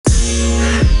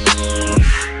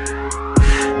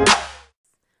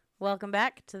Welcome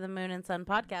back to the Moon and Sun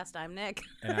podcast. I'm Nick.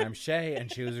 And I'm Shay,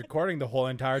 and she was recording the whole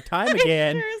entire time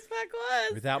again. I sure as fuck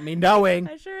was. Without me knowing.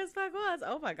 I sure as fuck was.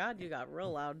 Oh my god, you got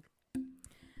real loud.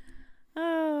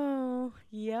 Oh,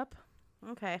 yep.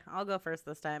 Okay, I'll go first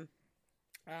this time.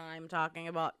 I'm talking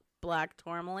about black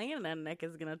tourmaline, and Nick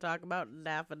is going to talk about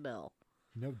daffodil.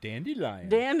 No, dandelion.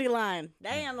 Dandelion.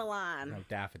 No,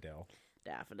 daffodil.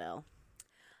 Daffodil.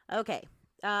 Okay.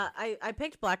 I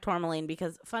picked black tourmaline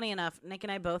because, funny enough, Nick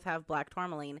and I both have black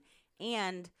tourmaline,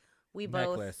 and we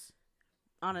both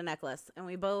on a necklace, and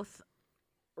we both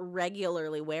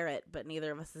regularly wear it, but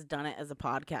neither of us has done it as a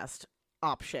podcast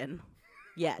option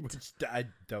yet. Which I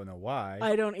don't know why.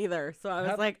 I don't either. So I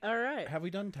was like, all right. Have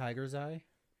we done tiger's eye?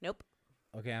 Nope.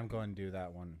 Okay, I'm going to do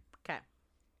that one. Okay.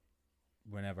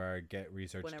 Whenever I get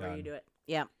research done. Whenever you do it.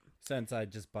 Yeah. Since I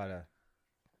just bought a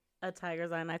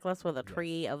tiger's eye necklace with a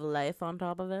tree of life on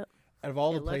top of it. Out of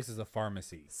all the places, a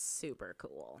pharmacy. Super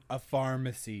cool. A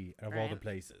pharmacy out of all the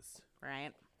places. Right.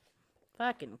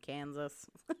 Fucking Kansas.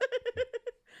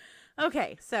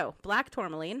 Okay, so black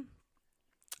tourmaline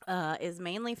is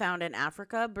mainly found in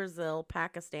Africa, Brazil,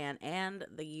 Pakistan, and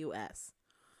the U.S.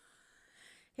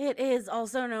 It is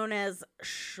also known as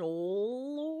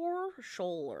Scholler.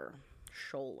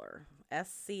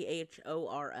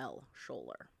 S-C-H-O-R-L.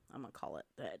 Scholler. I'm going to call it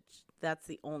that. That's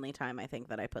the only time I think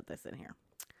that I put this in here.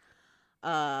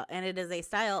 And it is a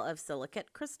style of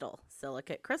silicate crystal.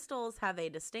 Silicate crystals have a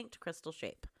distinct crystal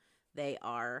shape.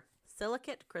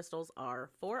 Silicate crystals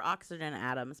are 4 oxygen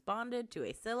atoms bonded to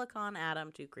a silicon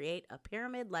atom to create a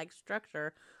pyramid-like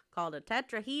structure called a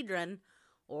tetrahedron,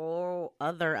 or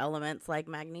other elements like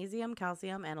magnesium,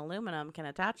 calcium, and aluminum can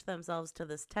attach themselves to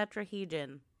this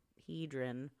tetrahedron.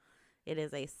 It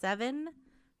is a 7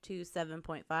 to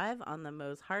 7.5 on the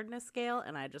Mohs hardness scale,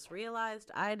 and I just realized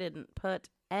I didn't put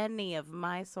any of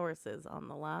my sources on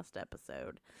the last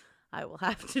episode. I will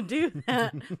have to do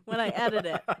that when I edit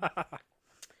it.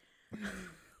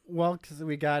 Well, because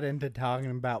we got into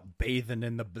talking about bathing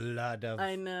in the blood of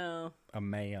I know. A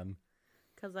man.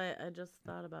 Because I just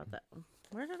thought about that.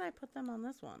 Where did I put them on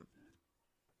this one?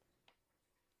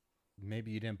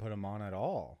 Maybe you didn't put them on at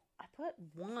all. I put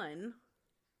one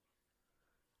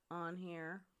on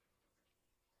here.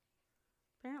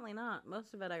 Apparently not.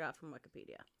 Most of it I got from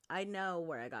Wikipedia. I know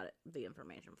where I got the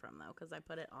information from, though, because I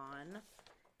put it on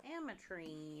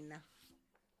Ametrine.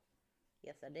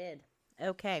 Yes, I did.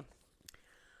 Okay.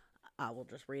 I will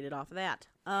just read it off of that.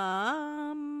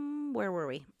 Where were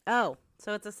we? Oh,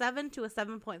 so it's a 7 to a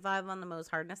 7.5 on the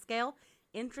Mohs hardness scale.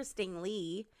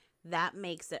 Interestingly, that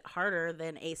makes it harder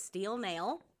than a steel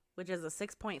nail, which is a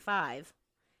 6.5,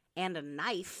 and a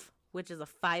knife, which is a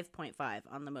 5.5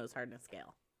 on the Mohs hardness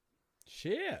scale.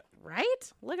 Shit.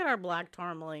 Right? Look at our black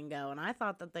tourmaline go, and I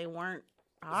thought that they weren't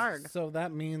hard. So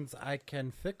that means I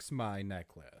can fix my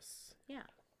necklace. Yeah.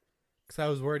 Because I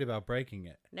was worried about breaking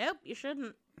it. Nope, you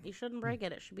shouldn't. You shouldn't break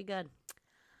it. It should be good.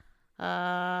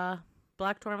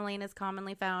 Black tourmaline is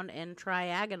commonly found in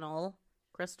triagonal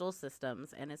crystal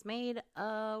systems and is made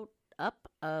up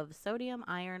of sodium,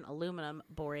 iron, aluminum,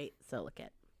 borate,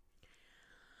 silicate.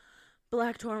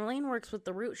 Black tourmaline works with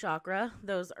the root chakra,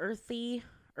 those earthly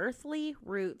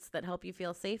roots that help you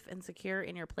feel safe and secure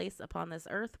in your place upon this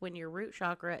earth. When your root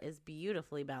chakra is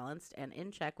beautifully balanced and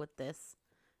in check,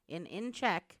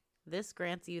 this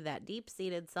grants you that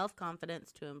deep-seated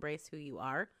self-confidence to embrace who you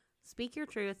are, speak your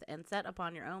truth, and set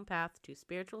upon your own path to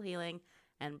spiritual healing,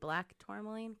 and black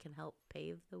tourmaline can help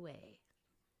pave the way.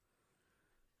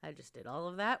 I just did all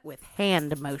of that with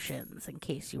hand motions, in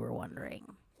case you were wondering.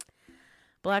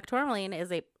 Black tourmaline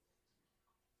is a...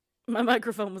 My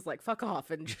microphone was like, fuck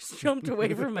off, and just jumped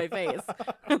away from my face.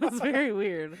 It was very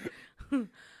weird.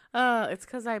 It's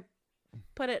because I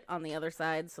put it on the other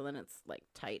side, so then it's like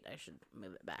tight. I should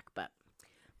move it back. But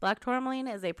black tourmaline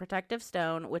is a protective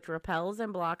stone which repels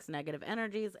and blocks negative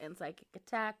energies and psychic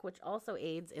attack, which also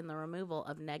aids in the removal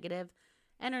of negative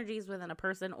energies within a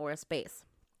person or a space.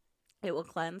 It will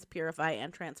cleanse, purify,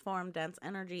 and transform dense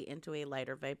energy into a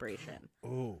lighter vibration.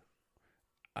 Ooh,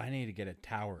 I need to get a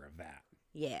tower of that.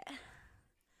 Yeah.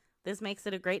 This makes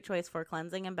it a great choice for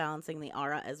cleansing and balancing the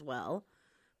aura as well.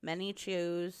 Many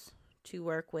choose to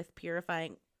work with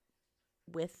the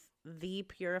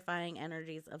purifying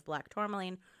energies of black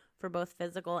tourmaline for both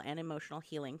physical and emotional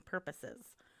healing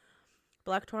purposes.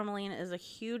 Black tourmaline is a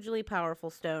hugely powerful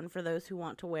stone for those who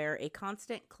want to wear a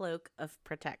constant cloak of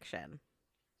protection.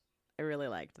 I really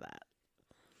liked that.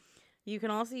 You can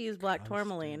also use black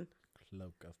tourmaline.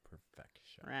 Cloak of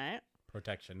perfection. Right?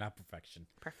 Protection, not perfection.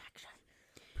 Perfection.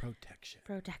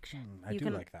 Protection. I do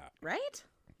like that. Right?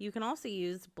 You can also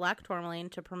use black tourmaline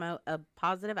to promote a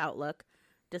positive outlook,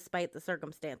 despite the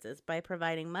circumstances. By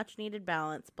providing much needed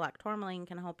balance, black tourmaline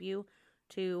can help you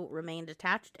to remain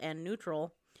detached and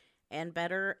neutral and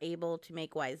better able to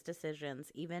make wise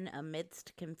decisions, even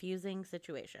amidst confusing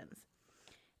situations.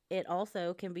 It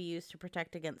also can be used to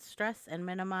protect against stress and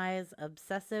minimize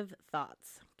obsessive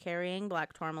thoughts. Carrying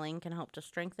black tourmaline can help to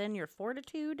strengthen your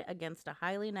fortitude against a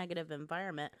highly negative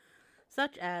environment,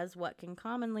 such as what can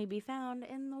commonly be found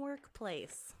in the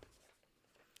workplace,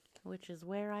 which is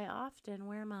where I often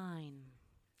wear mine.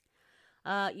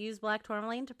 Use black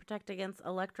tourmaline to protect against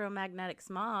electromagnetic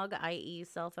smog, i.e.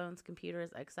 cell phones,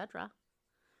 computers, etc.,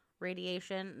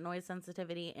 radiation, noise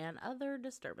sensitivity, and other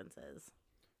disturbances.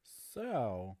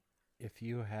 So, if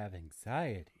you have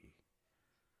anxiety,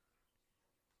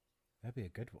 that'd be a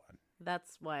good one.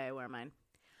 That's why I wear mine.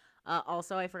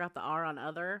 Also, I forgot the R on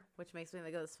other, which makes me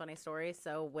think of this funny story.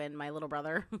 So when my little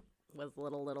brother was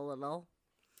little,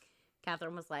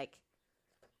 Catherine was like,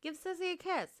 "Give Sissy a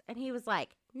kiss." And he was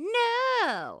like,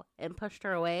 "No!" and pushed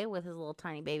her away with his little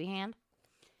tiny baby hand.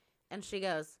 And she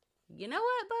goes, "You know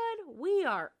what, bud? We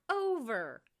are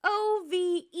over.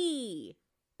 OVE.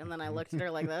 And then I looked at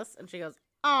her like this, and she goes,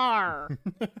 "R."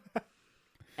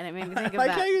 And it made me think of like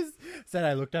that. How you said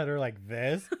I looked at her like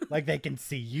this, like they can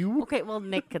see you. Okay, well,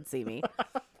 Nick could see me.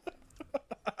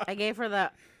 I gave her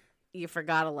the "you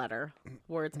forgot a letter"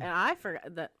 words, and I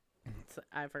forgot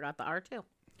the R too.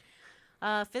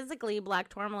 Physically, black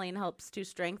tourmaline helps to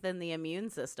strengthen the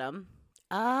immune system.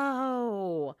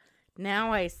 Oh,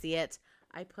 now I see it.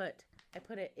 I put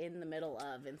it in the middle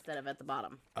of instead of at the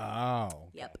bottom. Oh. Okay.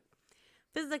 Yep.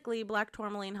 Physically, black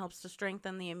tourmaline helps to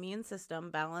strengthen the immune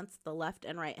system, balance the left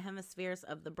and right hemispheres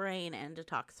of the brain, and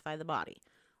detoxify the body.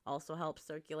 Also helps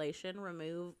circulation,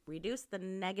 reduce the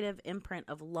negative imprint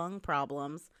of lung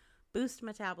problems, boost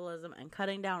metabolism, and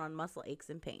cutting down on muscle aches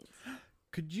and pains.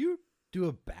 Could you do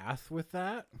a bath with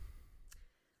that?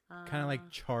 Kind of like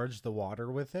charge the water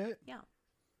with it? Yeah.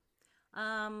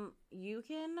 You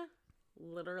can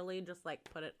literally just like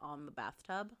put it on the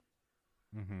bathtub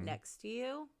next to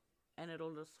you, and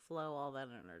it'll just flow all that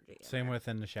energy. Same with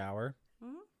in the shower?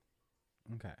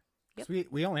 Mm-hmm. Okay. Yep. So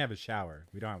we only have a shower.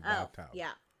 We don't have a bathtub.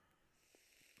 Yeah.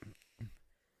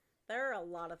 There are a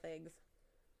lot of things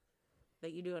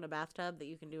that you do in a bathtub that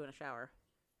you can do in a shower.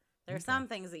 There are some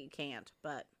things that you can't,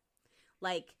 but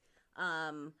like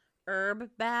herb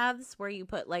baths where you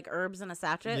put like herbs in a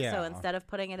sachet. Yeah. So instead of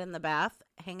putting it in the bath,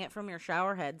 hang it from your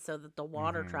shower head so that the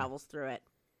water travels through it.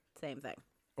 Same thing.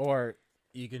 Or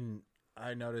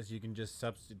I noticed you can just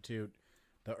substitute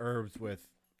the herbs with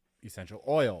essential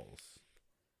oils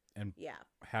and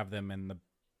have them in the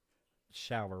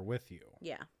shower with you.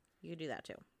 Yeah, you do that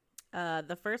too.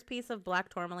 The first piece of black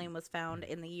tourmaline was found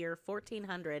in the year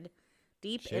 1400,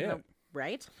 deep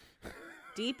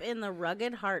in the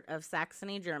rugged heart of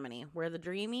Saxony, Germany, where the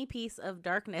dreamy piece of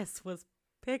darkness was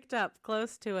picked up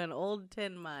close to an old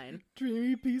tin mine.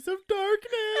 Dreamy piece of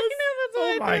darkness. I know,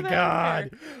 that's why I my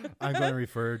God. I'm going to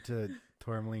refer to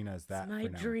tourmaline as that. It's my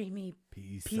dreamy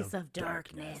piece of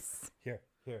darkness. Here.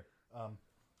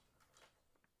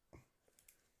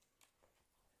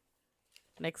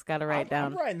 Nick's got to write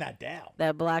down. I'm writing that down.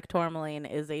 That black tourmaline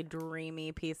is a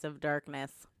dreamy piece of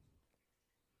darkness.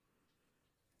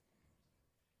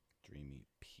 Dreamy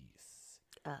piece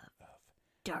of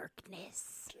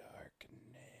darkness. Darkness.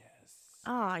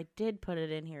 Oh, I did put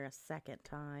it in here a second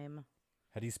time.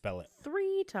 How do you spell it?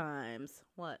 3 times.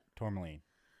 What? Tourmaline.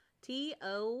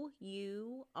 Tourmaline.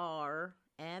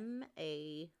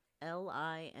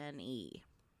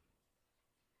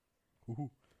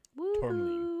 Woo. Woo.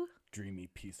 Tourmaline. Dreamy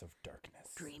piece of darkness.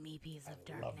 Dreamy piece of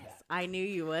love darkness. that. I knew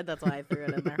you would. That's why I threw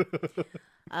it in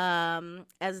there.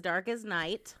 As dark as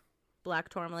night, black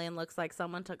tourmaline looks like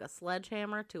someone took a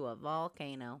sledgehammer to a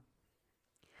volcano.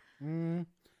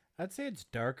 I'd say it's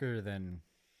darker than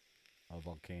a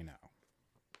volcano.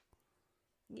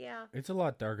 Yeah. It's a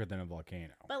lot darker than a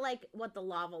volcano. But like what the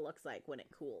lava looks like when it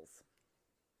cools.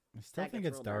 I still think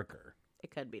it's darker.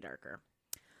 It could be darker.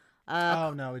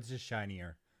 Oh, no, it's just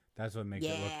shinier. That's what makes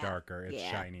it look darker. It's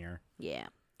shinier. Yeah.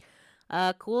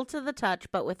 Cool to the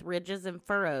touch, but with ridges and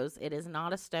furrows, it is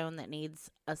not a stone that needs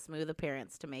a smooth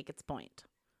appearance to make its point.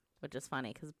 Which is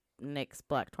funny because Nick's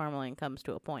black tourmaline comes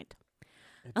to a point.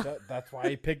 That's why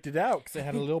I picked it out, because it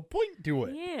had a little point to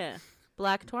it. Yeah.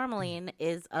 Black tourmaline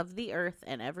is of the earth,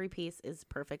 and every piece is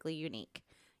perfectly unique.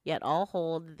 Yet all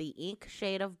hold the ink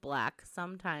shade of black.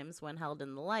 Sometimes, when held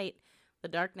in the light, the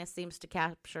darkness seems to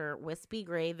capture wispy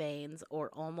gray veins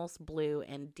or almost blue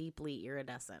and deeply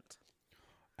iridescent.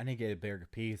 I need to get a bigger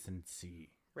piece and see.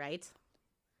 Right?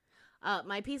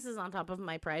 My piece is on top of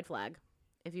my pride flag.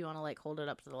 If you want to like hold it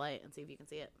up to the light and see if you can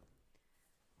see it.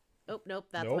 Oh, nope,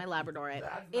 that's Nope. my Labradorite.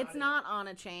 It's not on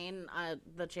a chain.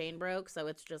 The chain broke, so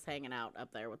it's just hanging out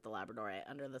up there with the Labradorite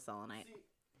under the selenite. See,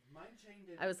 my chain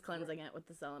didn't I was cleansing it with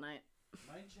the selenite.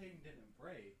 My chain didn't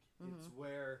break. It's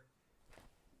where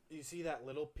you see that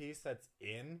little piece that's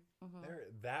in there,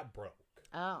 that broke.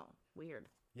 Oh, weird.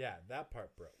 Yeah, that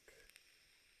part broke.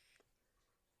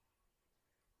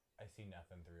 I see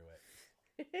nothing through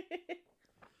it.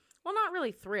 Well, not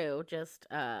really through, just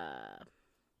held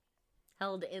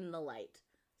in the light.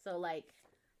 So, like,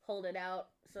 hold it out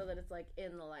so that it's, like,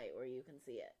 in the light where you can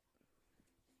see it.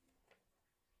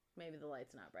 Maybe the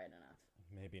light's not bright enough.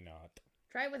 Maybe not.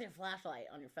 Try it with your flashlight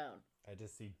on your phone. I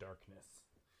just see darkness.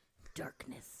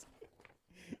 Darkness.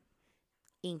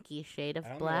 Inky shade of I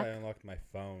don't black. know why I unlocked my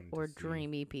phone. Or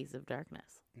dreamy piece of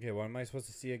darkness. Okay, what am I supposed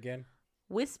to see again?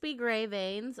 Wispy gray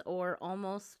veins or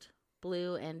almost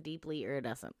blue and deeply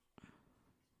iridescent.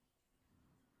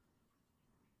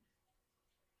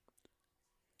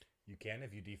 You can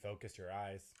if you defocus your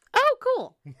eyes. Oh,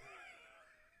 cool.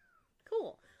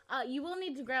 Cool. You will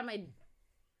need to grab my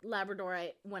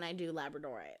Labradorite when I do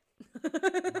Labradorite. Might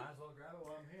as well grab it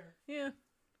while I'm here. Yeah.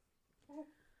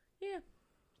 Yeah.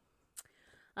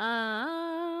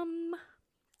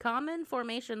 Common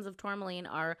formations of tourmaline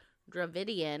are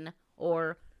Daffodil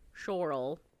or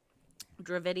schorl.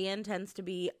 Daffodil tends to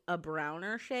be a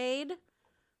browner shade,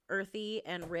 earthy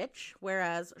and rich,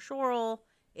 whereas schorl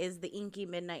is the inky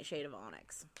midnight shade of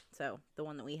onyx. So the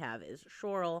one that we have is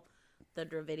schorl. The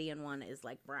Daffodil one is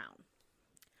like brown.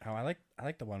 Oh, I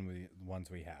like the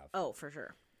ones we have. Oh, for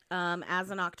sure. As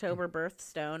an October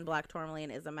birthstone, black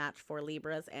tourmaline is a match for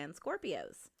Libras and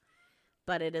Scorpios.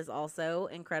 But it is also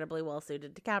incredibly well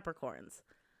suited to Capricorns.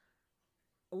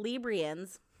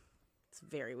 Librians, it's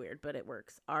very weird, but it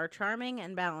works, are charming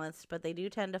and balanced, but they do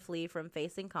tend to flee from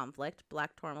facing conflict.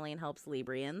 Black tourmaline helps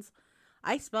Librians.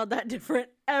 I spelled that different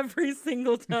every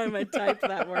single time I typed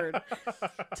that word.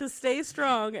 To stay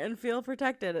strong and feel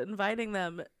protected, inviting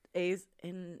them a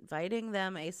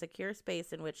secure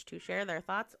space in which to share their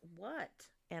thoughts,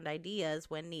 and ideas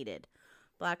when needed.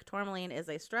 Black tourmaline is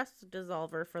a stress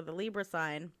dissolver for the Libra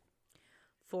sign.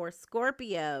 For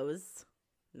Scorpios,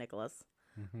 Nicholas,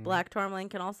 black tourmaline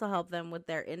can also help them with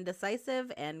their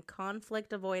indecisive and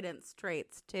conflict avoidance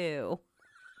traits too.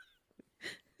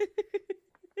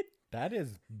 That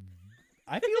is,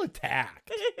 I feel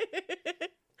attacked.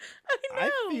 I know.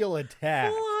 I feel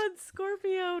attacked. Full on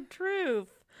Scorpio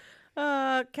truth.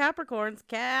 Capricorns,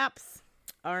 Caps,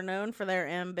 are known for their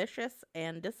ambitious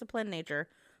and disciplined nature,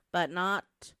 but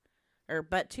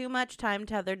too much time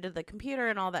tethered to the computer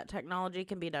and all that technology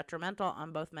can be detrimental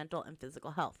on both mental and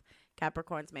physical health.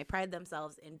 Capricorns may pride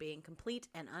themselves in being complete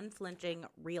and unflinching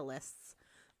realists,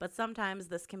 but sometimes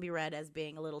this can be read as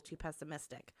being a little too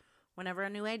pessimistic. Whenever a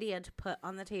new idea to put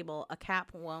on the table, a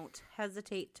Cap won't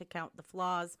hesitate to count the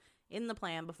flaws in the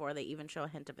plan before they even show a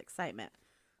hint of excitement.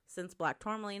 Since black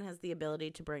tourmaline has the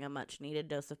ability to bring a much-needed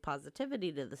dose of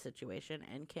positivity to the situation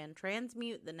and can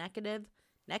transmute the negative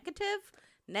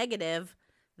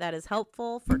that is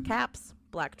helpful for Caps,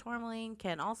 black tourmaline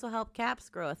can also help Caps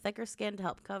grow a thicker skin to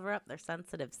help cover up their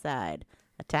sensitive side.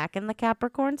 Attacking the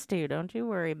Capricorns too, don't you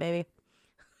worry, baby.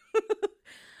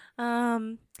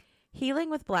 Healing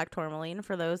with black tourmaline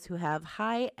for those who have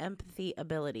high empathy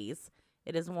abilities.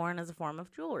 It is worn as a form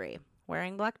of jewelry.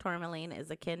 Wearing black tourmaline is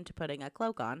akin to putting a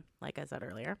cloak on, like I said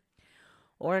earlier,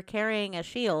 or carrying a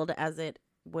shield, as it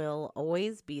will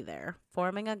always be there,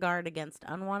 forming a guard against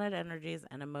unwanted energies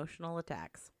and emotional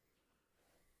attacks.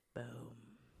 Boom.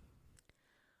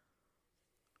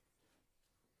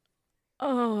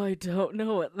 Oh, I don't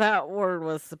know what that word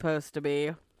was supposed to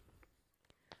be.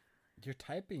 You're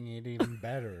typing it even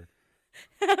better.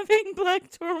 Having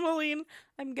black tourmaline,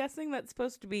 I'm guessing that's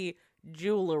supposed to be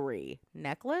jewelry.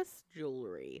 Necklace?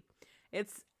 Jewelry.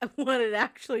 It's what it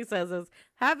actually says is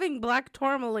having black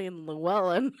tourmaline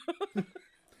Llewellyn.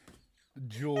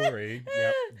 Jewelry.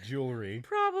 Yep, jewelry.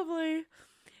 Probably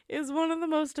is one of the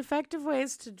most effective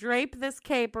ways to drape this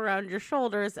cape around your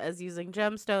shoulders, as using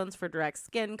gemstones for direct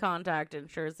skin contact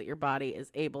ensures that your body is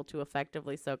able to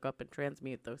effectively soak up and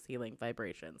transmute those healing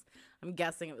vibrations. I'm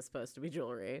guessing it was supposed to be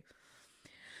jewelry.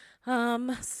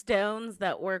 Stones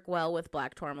that work well with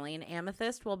black tourmaline.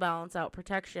 Amethyst will balance out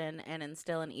protection and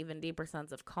instill an even deeper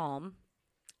sense of calm.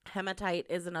 Hematite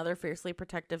is another fiercely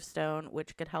protective stone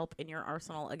which could help in your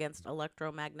arsenal against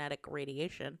electromagnetic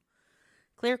radiation.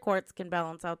 Clear quartz can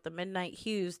balance out the midnight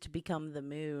hues to become the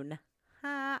moon.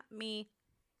 Me.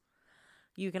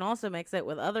 You can also mix it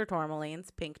with other tourmalines.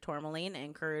 Pink tourmaline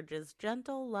encourages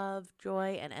gentle love,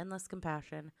 joy, and endless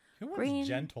compassion. Who wants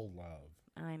gentle love?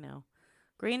 I know.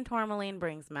 Green tourmaline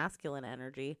brings masculine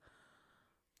energy.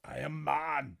 I am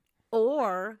man.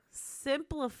 Or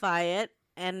simplify it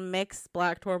and mix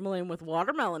black tourmaline with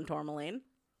watermelon tourmaline.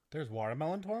 There's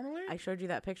watermelon tourmaline? I showed you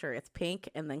that picture. It's pink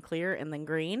and then clear and then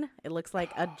green. It looks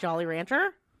like a Jolly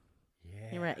Rancher.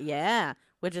 Yeah. You're right. Yeah,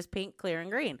 which is pink, clear, and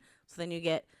green. So then you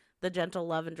get the gentle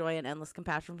love and joy and endless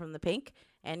compassion from the pink,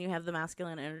 and you have the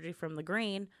masculine energy from the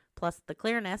green, plus the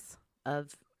clearness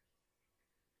of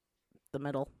the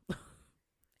middle,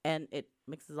 and it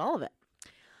mixes all of it.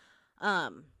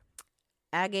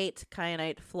 Agate,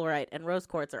 kyanite, fluorite, and rose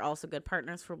quartz are also good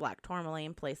partners for black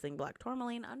tourmaline. Placing black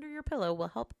tourmaline under your pillow will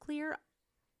help clear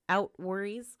out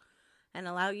worries and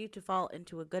allow you to fall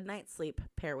into a good night's sleep.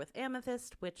 Pair with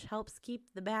amethyst, which helps keep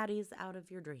the baddies out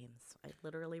of your dreams. I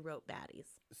literally wrote baddies.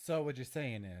 So what you're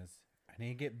saying is, I need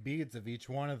to get beads of each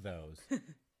one of those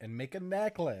and make a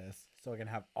necklace so I can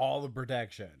have all the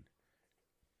protection.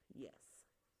 Yes.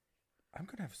 I'm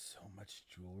going to have so much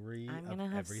jewelry. I'm going to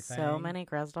have everything. so many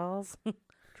crystals.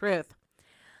 Truth.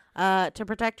 To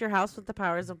protect your house with the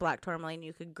powers of black tourmaline,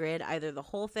 you could grid either the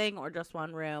whole thing or just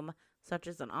one room, such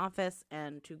as an office,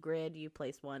 and to grid, you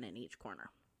place one in each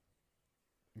corner.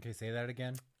 Okay, say that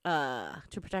again.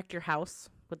 To protect your house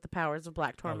with the powers of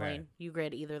black tourmaline, you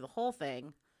grid either the whole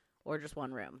thing or just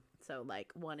one room. So,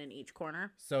 like, one in each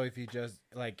corner. So if you just,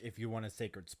 like, if you want a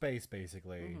sacred space,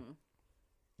 basically,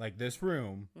 like this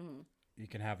room, you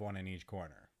can have one in each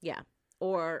corner. Yeah.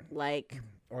 Or, like...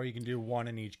 Or you can do one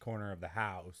in each corner of the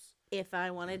house. If I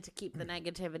wanted to keep the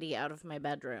negativity out of my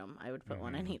bedroom, I would put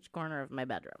one in each corner of my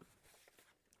bedroom.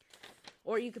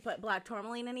 Or you could put black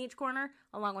tourmaline in each corner,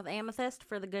 along with amethyst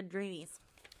for the good dreamies.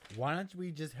 Why don't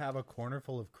we just have a corner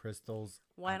full of crystals?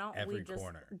 Why don't every we just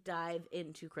corner? dive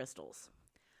into crystals?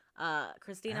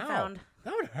 Christina Ow, found...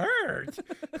 That would hurt.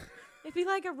 It'd be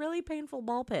like a really painful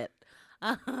ball pit.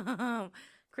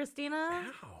 Christina,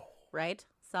 right,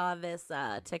 saw this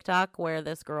TikTok where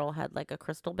this girl had like a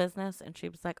crystal business, and she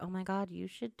was like, oh my God, you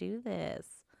should do this.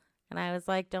 And I was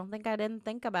like, don't think I didn't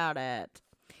think about it.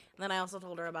 And then I also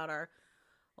told her about our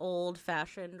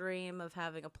old-fashioned dream of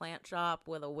having a plant shop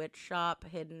with a witch shop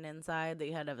hidden inside that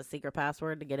you had to have a secret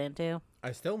password to get into.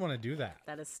 I still want to do that.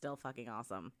 That is still fucking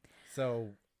awesome. So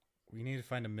we need to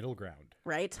find a middle ground.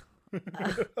 Right?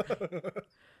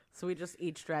 So we just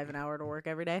each drive an hour to work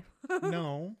every day?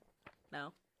 No.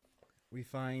 No. We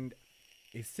find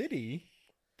a city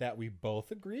that we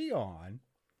both agree on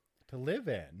to live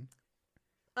in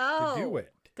to do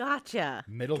it. Gotcha.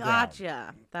 Middle gotcha.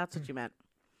 ground. That's what you meant.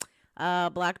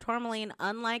 Black tourmaline,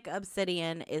 unlike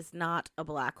obsidian, is not a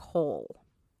black hole.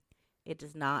 It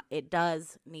does not. It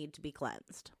does need to be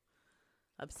cleansed.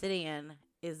 Obsidian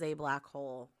is a black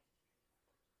hole.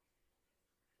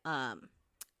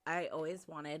 I always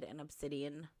wanted an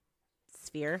obsidian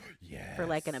sphere for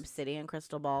like an obsidian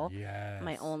crystal ball. Yes.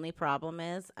 My only problem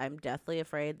is I'm deathly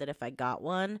afraid that if I got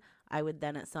one, I would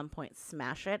then at some point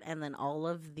smash it, and then all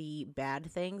of the bad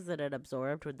things that it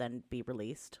absorbed would then be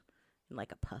released in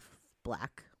like a puff of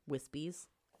black wispies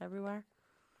everywhere.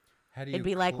 How do you it'd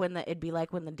be like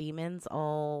when the demons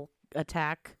all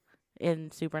attack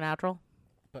in Supernatural.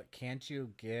 But can't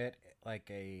you get like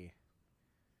a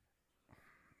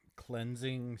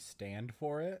cleansing stand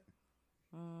for it?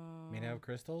 Made out of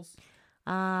crystals?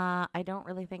 I don't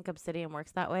really think obsidian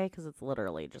works that way because it's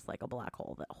literally just like a black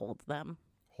hole that holds them.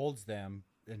 Holds them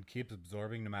and keeps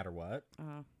absorbing no matter what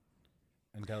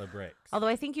until it breaks. Although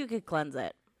I think you could cleanse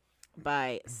it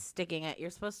by sticking it.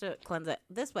 You're supposed to cleanse it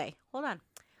this way. Hold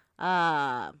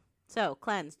on. So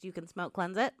cleansed. You can smoke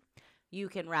cleanse it. You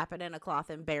can wrap it in a cloth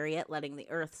and bury it, letting the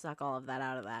earth suck all of that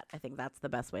out of that. I think that's the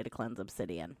best way to cleanse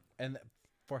obsidian. And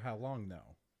for how long,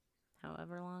 though?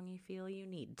 However long you feel you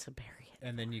need to bury it.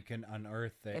 And then you can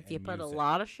unearth it. If you put a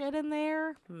lot of shit in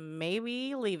there,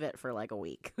 maybe leave it for like a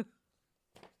week.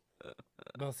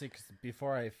 Well, see, 'cause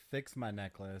before I fixed my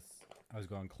necklace, I was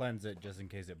going to cleanse it just in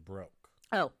case it broke.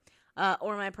 Oh,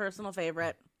 or my personal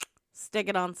favorite, stick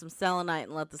it on some selenite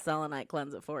and let the selenite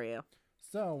cleanse it for you.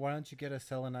 So why don't you get a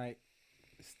selenite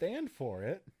stand for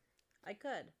it? I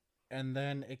could. And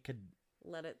then it could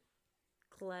let it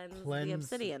cleanse the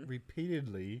obsidian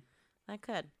repeatedly. I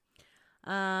could.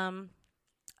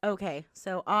 Okay,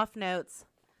 so off notes.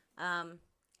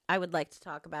 I would like to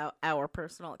talk about our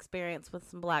personal experience with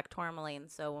some black tourmaline.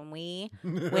 So when we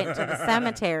went to the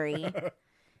cemetery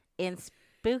in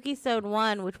Spooky Sode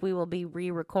 1, which we will be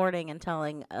re-recording and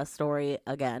telling a story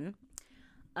again,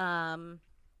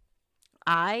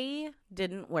 I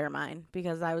didn't wear mine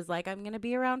because I was like, I'm going to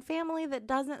be around family that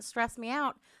doesn't stress me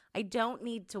out. I don't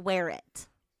need to wear it.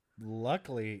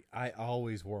 Luckily, I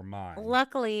always wore mine.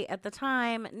 Luckily, at the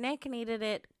time, Nick needed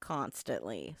it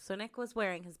constantly. So Nick was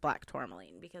wearing his black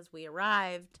tourmaline because we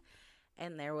arrived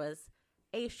and there was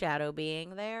a shadow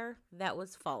being there that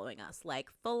was following us, like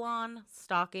full on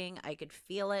stalking. I could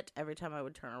feel it every time I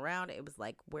would turn around. It was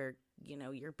like where,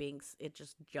 it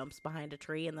just jumps behind a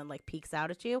tree and then like peeks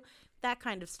out at you. That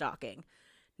kind of stalking.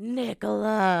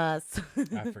 Nicholas.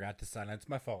 I forgot to silence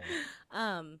my phone.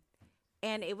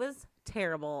 And it was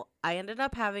terrible. I ended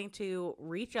up having to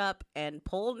reach up and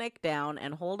pull Nick down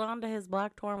and hold on to his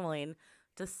black tourmaline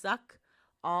to suck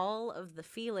all of the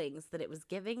feelings that it was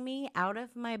giving me out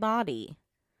of my body,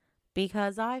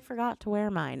 because I forgot to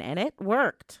wear mine, and it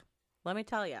worked. Let me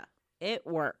tell you, it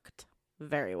worked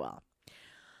very well.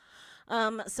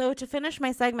 So to finish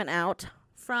my segment out,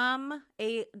 from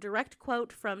a direct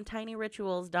quote from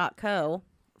tinyrituals.co,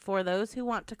 for those who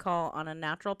want to call on a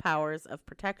natural powers of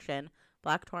protection,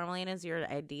 black tourmaline is your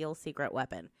ideal secret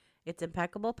weapon. Its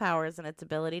impeccable powers and its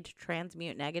ability to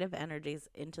transmute negative energies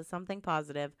into something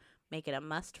positive make it a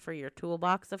must for your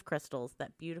toolbox of crystals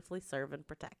that beautifully serve and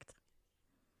protect.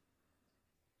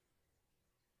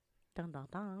 Dun, dun,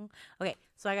 dun. Okay,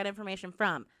 so I got information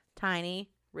from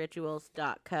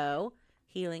tinyrituals.co,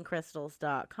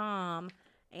 healingcrystals.com,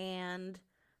 and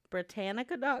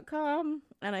Britannica.com.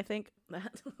 And I think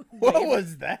that... What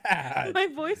was that? My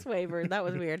voice wavered. That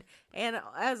was weird. And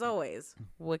as always,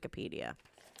 Wikipedia.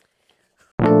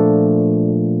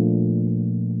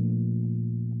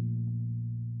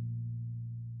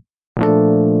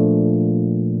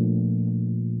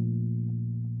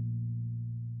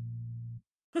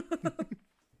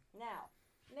 Now,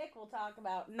 Nick will talk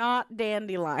about not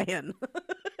dandelion.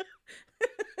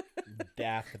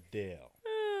 Daffodil.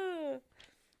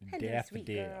 Hello, sweet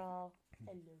girl.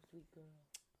 Hello, sweet girl.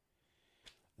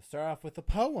 Let's start off with a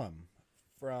poem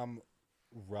from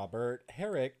Robert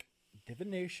Herrick,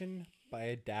 Divination by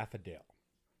a Daffodil.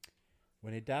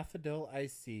 When a daffodil I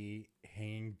see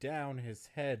hanging down his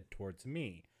head towards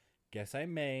me, guess I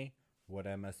may, what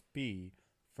I must be,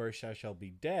 first I shall be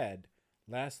dead,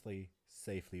 lastly,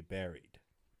 safely buried.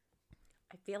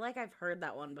 I feel like I've heard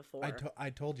that one before. I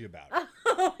told you about it.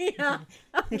 Oh, yeah.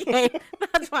 Okay.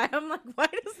 That's why I'm like, why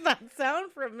does that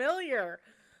sound familiar?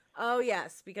 Oh,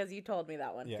 yes, because you told me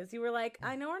that one. Because you were like,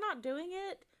 I know we're not doing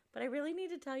it, but I really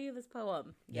need to tell you this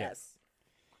poem. Yes.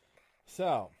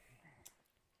 So,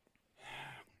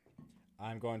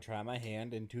 I'm going to try my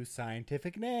hand into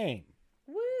scientific name.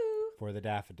 Woo! For the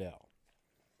daffodil.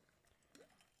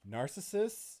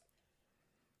 Narcissus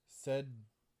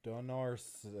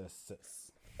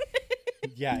sedonarcissus.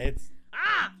 Yeah, it's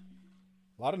a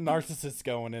lot of narcissus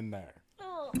going in there.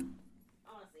 Oh, I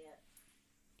want to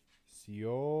see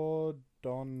it.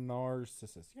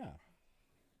 Pseudonarcissus. Yeah.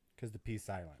 Because the P's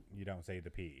silent. You don't say the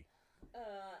P.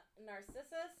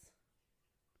 Narcissus.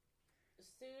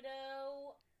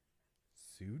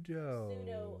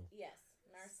 Pseudo. Yes.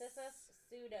 Narcissus.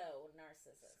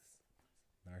 Pseudo-narcissus.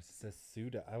 Narcissus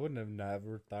pseudo. I wouldn't have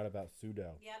never thought about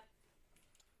pseudo. Yep.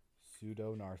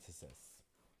 Pseudo-narcissus.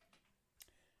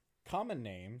 Common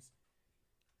names: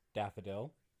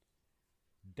 daffodil,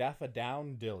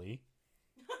 daffodowndilly,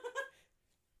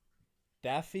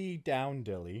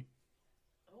 daffydowndilly,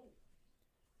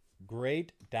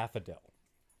 great daffodil.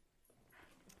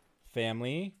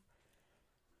 Family.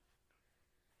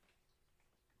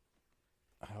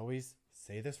 I always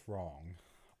say this wrong.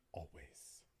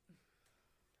 Always.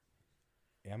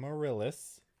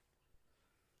 Amaryllis.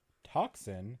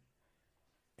 Toxin.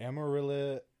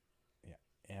 Amaryllidaceae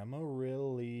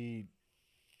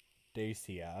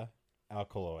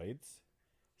alkaloids.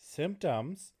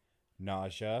 Symptoms: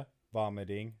 nausea,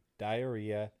 vomiting,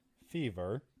 diarrhea,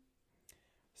 fever.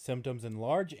 Symptoms in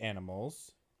large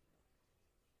animals: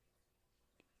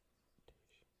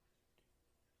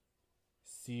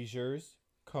 seizures,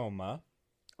 coma.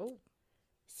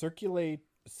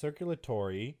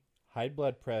 Circulatory, high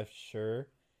blood pressure,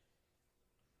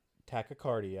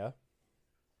 tachycardia.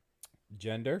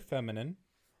 Gender: feminine.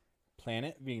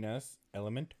 Planet: Venus.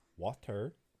 Element: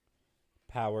 water.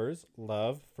 Powers: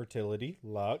 love, fertility,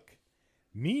 luck.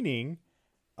 Meaning: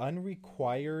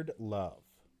 unrequired love.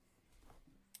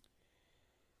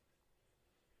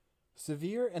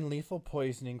 Severe and lethal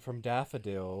poisoning from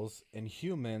daffodils in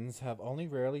humans have only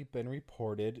rarely been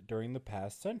reported during the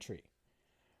past century.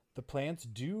 The plants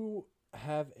do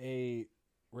have a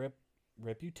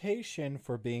reputation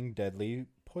for being deadly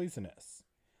poisonous.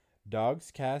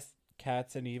 Dogs,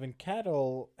 cats, and even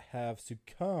cattle have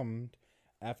succumbed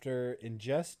after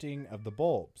ingesting of the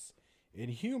bulbs. In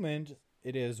humans,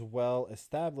 it is well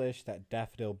established that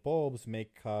daffodil bulbs may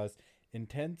cause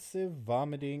intensive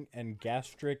vomiting and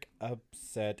gastric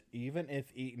upset even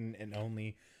if eaten in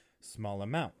only small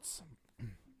amounts.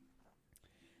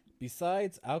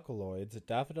 Besides alkaloids,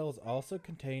 daffodils also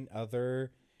contain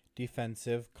other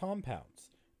defensive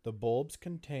compounds. The bulbs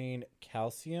contain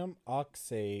calcium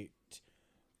oxate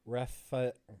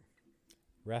rapide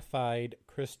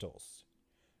crystals,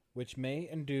 which may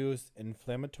induce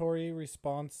inflammatory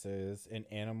responses in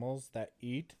animals that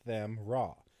eat them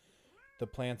raw. The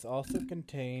plants also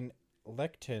contain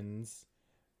lectins,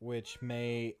 which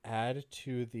may add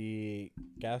to the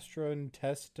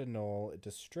gastrointestinal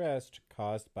distress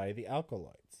caused by the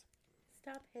alkaloids.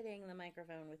 Stop hitting the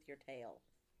microphone with your tail.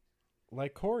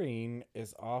 Lycorine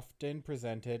is often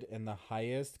presented in the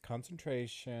highest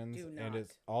concentrations and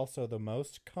is also the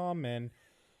most common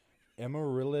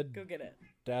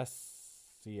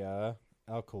Amaryllidaceae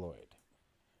alkaloid,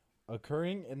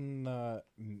 occurring in the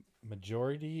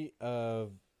majority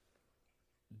of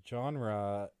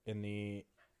genre in the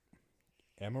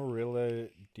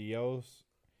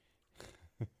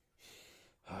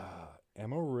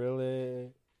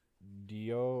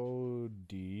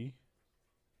Amaryllidaceae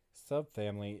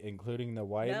subfamily, including the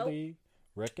widely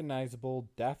recognizable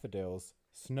daffodils,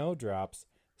 snowdrops,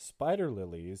 spider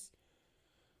lilies,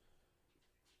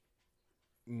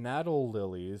 nattle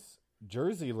lilies,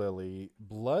 Jersey lily,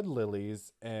 blood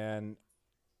lilies, and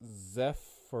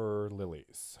zephyr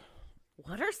lilies.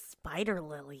 What are spider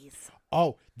lilies?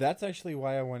 Oh, that's actually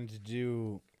why I wanted to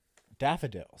do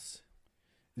daffodils.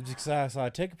 Because I saw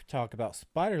a TikTok about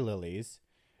spider lilies,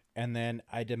 and then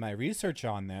I did my research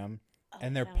on them,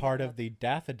 and they're part of the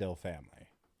daffodil family.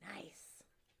 Nice.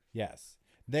 Yes.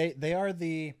 They are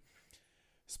the...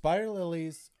 Spider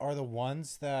lilies are the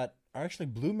ones that are actually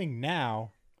blooming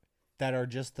now that are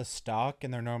just the stalk,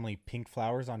 and they're normally pink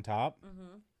flowers on top.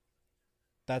 Mm-hmm.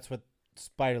 That's what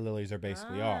spider lilies are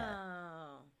basically are.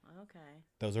 Oh, okay.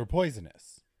 Those are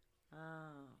poisonous. Oh.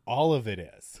 All of it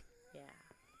is. Yeah.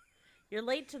 You're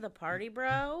late to the party,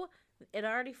 bro. It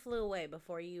already flew away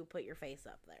before you put your face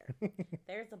up there.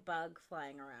 There's a bug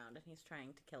flying around, and he's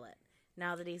trying to kill it.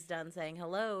 Now that he's done saying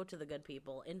hello to the good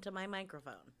people into my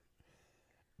microphone.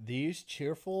 These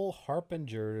cheerful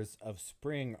harbingers of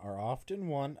spring are often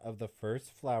one of the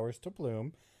first flowers to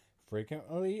bloom,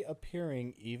 frequently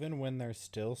appearing even when there's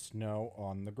still snow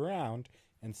on the ground,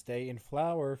 and stay in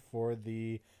flower for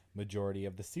the majority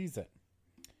of the season.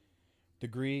 The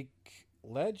Greek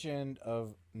legend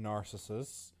of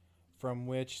Narcissus, from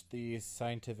which the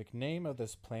scientific name of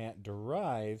this plant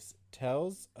derives,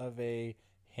 tells of a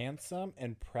handsome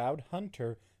and proud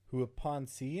hunter who, upon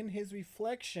seeing his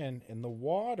reflection in the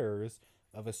waters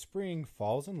of a spring,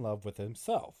 falls in love with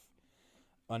himself.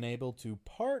 Unable to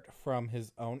part from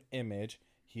his own image,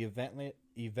 he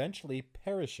eventually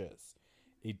perishes.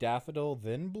 A daffodil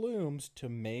then blooms to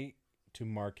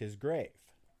mark his grave.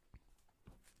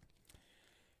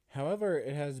 However,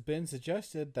 it has been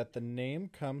suggested that the name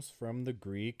comes from the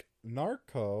Greek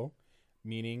narco,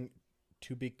 meaning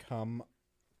to become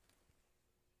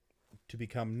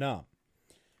numb.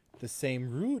 The same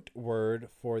root word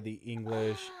for the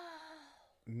English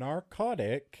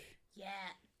narcotic. Yeah,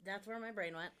 that's where my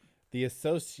brain went. The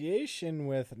association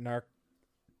with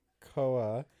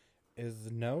narcoa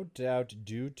is no doubt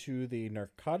due to the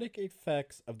narcotic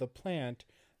effects of the plant.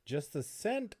 Just the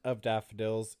scent of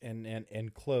daffodils in an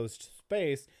enclosed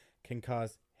space can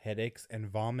cause headaches and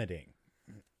vomiting.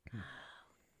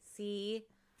 See,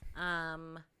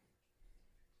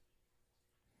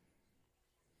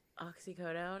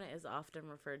 oxycodone is often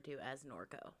referred to as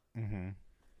Norco. Mm-hmm.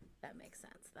 That makes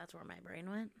sense. That's where my brain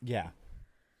went. Yeah.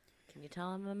 Can you tell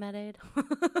I'm a med aid?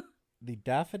 The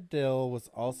daffodil was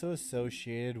also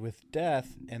associated with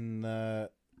death in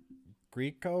the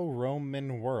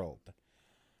Greco-Roman world.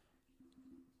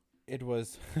 It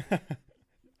was...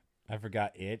 I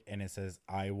forgot it, and it says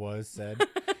I was said.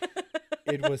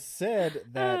 It was said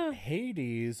that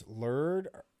Hades lured...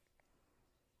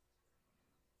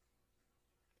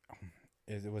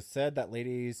 It was said that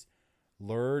ladies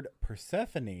lured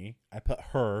Persephone... I put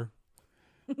her...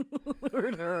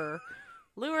 Lured her.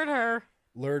 Lured her.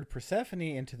 Lured Persephone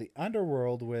into the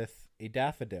underworld with a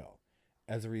daffodil.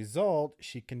 As a result,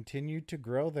 she continued to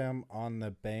grow them on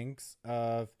the banks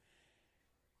of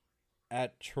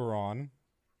Acheron.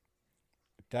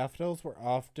 Daffodils were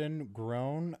often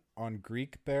grown on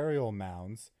Greek burial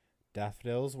mounds.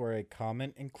 Daffodils were a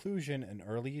common inclusion in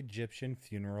early Egyptian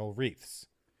funeral wreaths.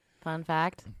 Fun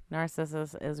fact,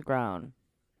 Narcissus is grown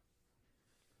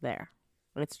there.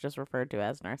 It's just referred to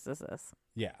as Narcissus.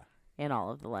 Yeah. In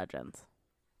all of the legends.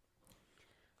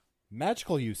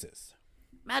 Magical uses.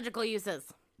 Magical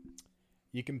uses.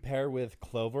 You can pair with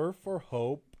clover for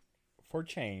hope, for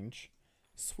change.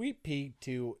 Sweet pea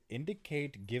to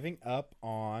indicate giving up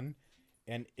on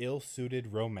an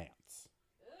ill-suited romance.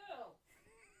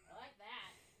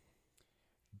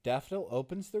 Daffodil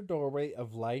opens the doorway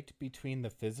of light between the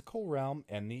physical realm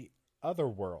and the other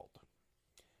world.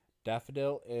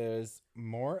 Daffodil is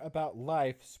more about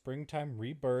life, springtime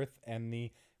rebirth, and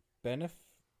the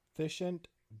beneficent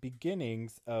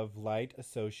beginnings of light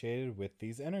associated with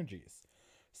these energies,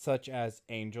 such as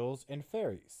angels and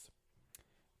fairies.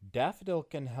 Daffodil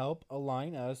can help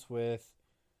align us with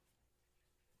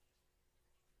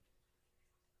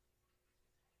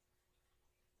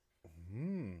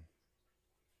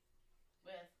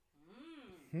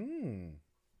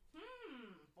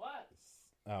What?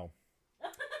 Oh.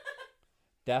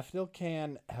 Daffodil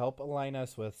can help align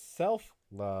us with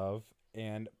self-love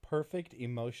and perfect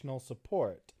emotional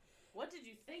support. What did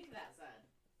you think that said?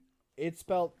 It's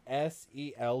spelled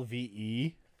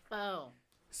SELVE. Oh.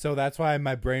 So that's why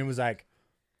my brain was like,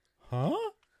 huh?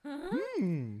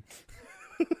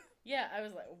 Yeah, I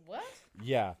was like, what?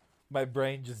 Yeah, my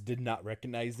brain just did not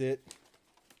recognize it.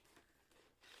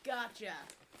 Gotcha.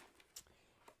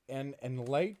 And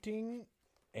enlightening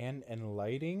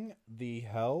the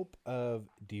help of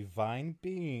divine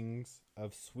beings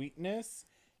of sweetness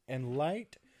and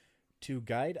light to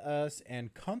guide us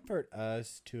and comfort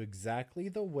us to exactly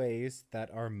the ways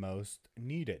that are most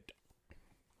needed.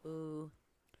 Ooh.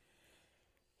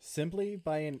 Simply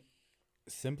by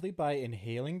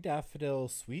inhaling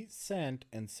daffodil's sweet scent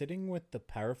and sitting with the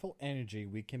powerful energy,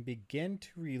 we can begin to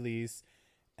release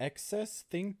excess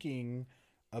thinking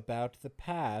about the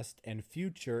past and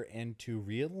future and to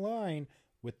realign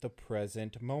with the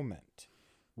present moment,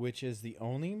 which is the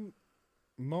only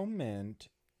moment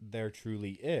there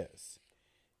truly is.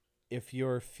 If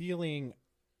you're feeling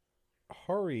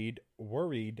hurried,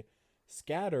 worried,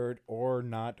 scattered, or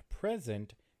not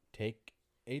present, take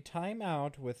a time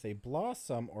out with a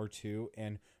blossom or two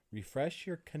and refresh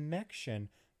your connection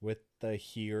with the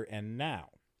here and now.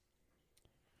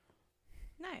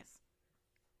 Nice.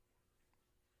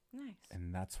 Nice.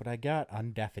 And that's what I got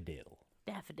on Daffodil.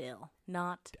 Daffodil,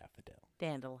 not Daffodil.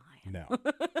 dandelion. No.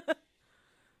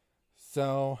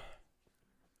 So,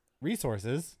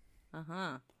 resources.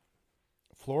 Uh-huh.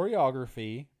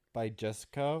 Florography by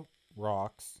Jessica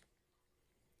Rocks.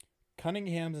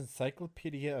 Cunningham's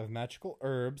Encyclopedia of Magical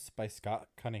Herbs by Scott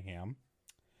Cunningham.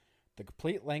 The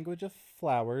Complete Language of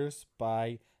Flowers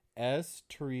by S.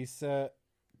 Teresa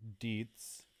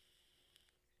Dietz.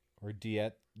 Or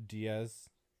Diaz.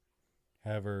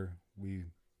 However we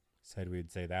said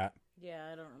we'd say that. Yeah,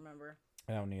 I don't remember.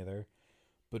 I don't either.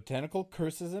 Botanical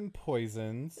Curses and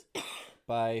Poisons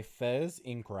by Fez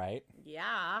Inkwright.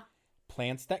 Yeah.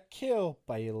 Plants That Kill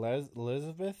by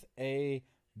Elizabeth A.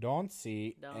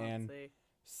 Dauncey and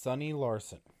Sunny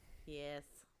Larson. Yes.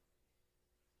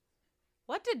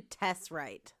 What did Tess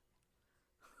write?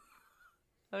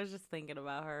 I was just thinking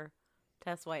about her.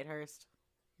 Tess Whitehurst.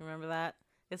 Remember that?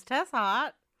 Is Tess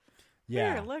hot?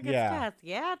 Yeah. Here, look, it's Tess.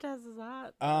 Yeah, Tess is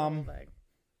hot.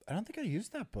 I don't think I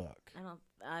used that book.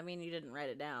 I mean, you didn't write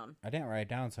it down. I didn't write it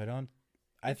down, so I don't.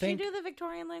 Did she do the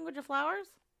Victorian language of flowers?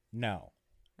 No.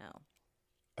 No.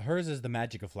 Hers is The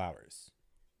Magic of Flowers.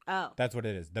 Oh. That's what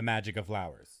it is. The Magic of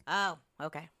Flowers. Oh,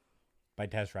 okay. By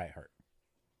Tess Reithart.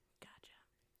 Gotcha.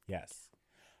 Yes.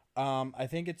 I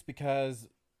think it's because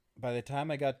by the time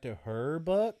I got to her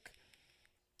book,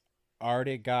 I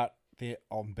already got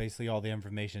basically all the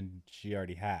information she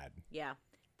already had. Yeah.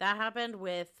 That happened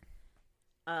with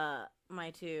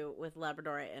my two, with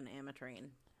Labradorite and Ametrine.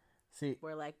 See,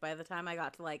 where like by the time I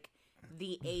got to like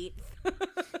the 8th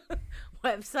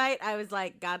website, I was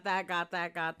like, got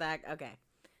that. Okay.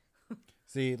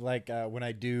 See, like when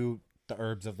I do the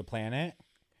Herbs of the Planet,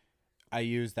 I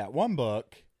use that one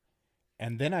book,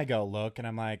 and then I go look, and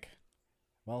I'm like,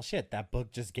 well, shit, that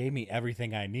book just gave me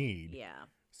everything I need. Yeah.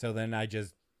 So then I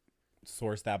just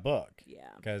source that book. Yeah.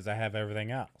 Because I have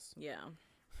everything else. Yeah.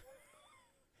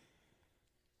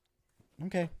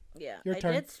 Okay. Yeah. Your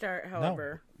turn. I did start,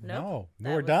 however. No,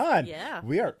 we're done. Yeah.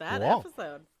 We are that long.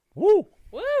 episode. Woo!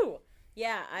 Woo!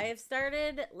 Yeah, I have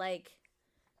started like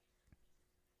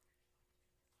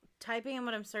typing in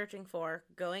what I'm searching for,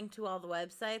 going to all the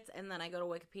websites, and then I go to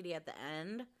Wikipedia at the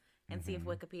end and see if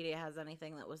Wikipedia has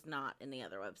anything that was not in the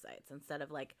other websites instead of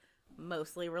like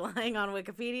mostly relying on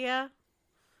Wikipedia.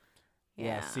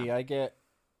 Yeah, see, I get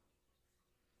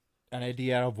an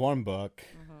idea out of one book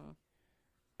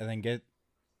and then get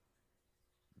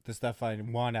the stuff I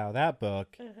want out of that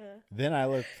book. Then I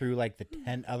look through like the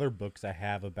 10 other books I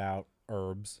have about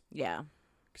herbs. Yeah.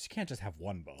 Because you can't just have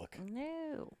one book.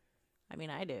 No. I mean,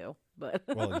 I do, but...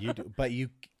 Well, you do. But you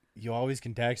always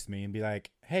can text me and be like,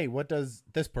 hey, what does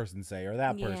this person say or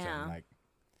that person? Like,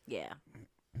 yeah.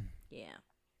 Yeah.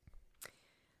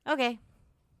 Okay.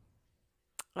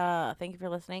 Thank you for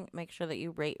listening. Make sure that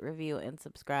you rate, review, and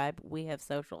subscribe. We have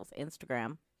socials: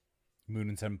 Instagram, Moon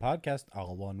and Sun Podcast,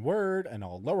 all one word and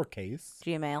all lowercase.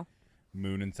 Gmail,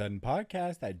 Moon and Sun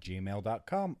Podcast at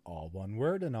gmail.com, all one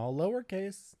word and all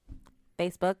lowercase.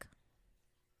 Facebook.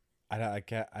 I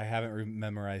haven't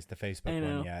memorized the Facebook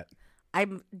one yet.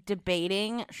 I'm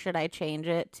debating, should I change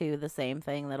it to the same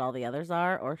thing that all the others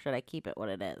are, or should I keep it what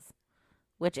it is?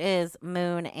 Which is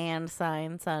Moon and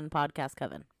Sun Podcast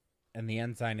Coven. And the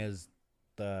end sign is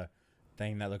the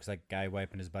thing that looks like a guy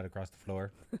wiping his butt across the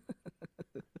floor.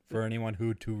 For anyone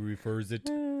who refers it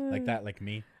like that, like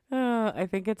me. I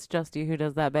think it's just you who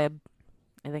does that, babe.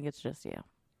 I think it's just you.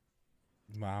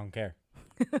 Well, I don't care.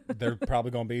 There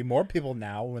probably going to be more people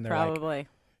now when they're probably.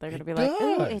 They're going to be "It like,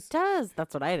 ooh, does." it does.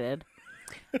 That's what I did.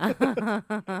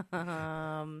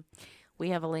 We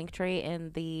have a link tree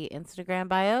in the Instagram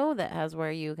bio that has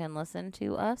where you can listen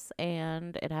to us,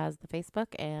 and it has the Facebook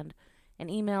and an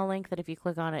email link that if you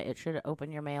click on it, it should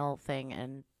open your mail thing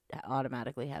and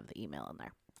automatically have the email in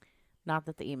there. Not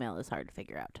that the email is hard to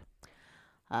figure out.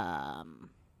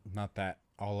 Not that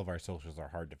all of our socials are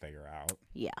hard to figure out.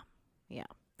 Yeah.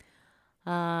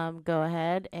 Go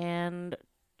ahead and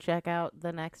check out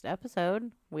the next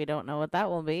episode. We don't know what that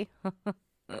will be.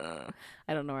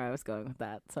 I don't know where I was going with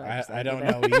that. So I don't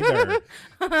know either.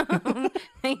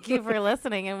 Thank you for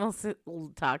listening, and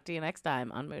we'll talk to you next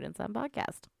time on Mood and Sun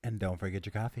Podcast. And don't forget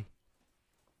your coffee.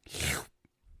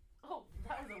 Oh,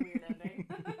 that was a weird ending.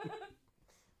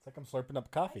 It's like I'm slurping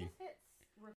up coffee.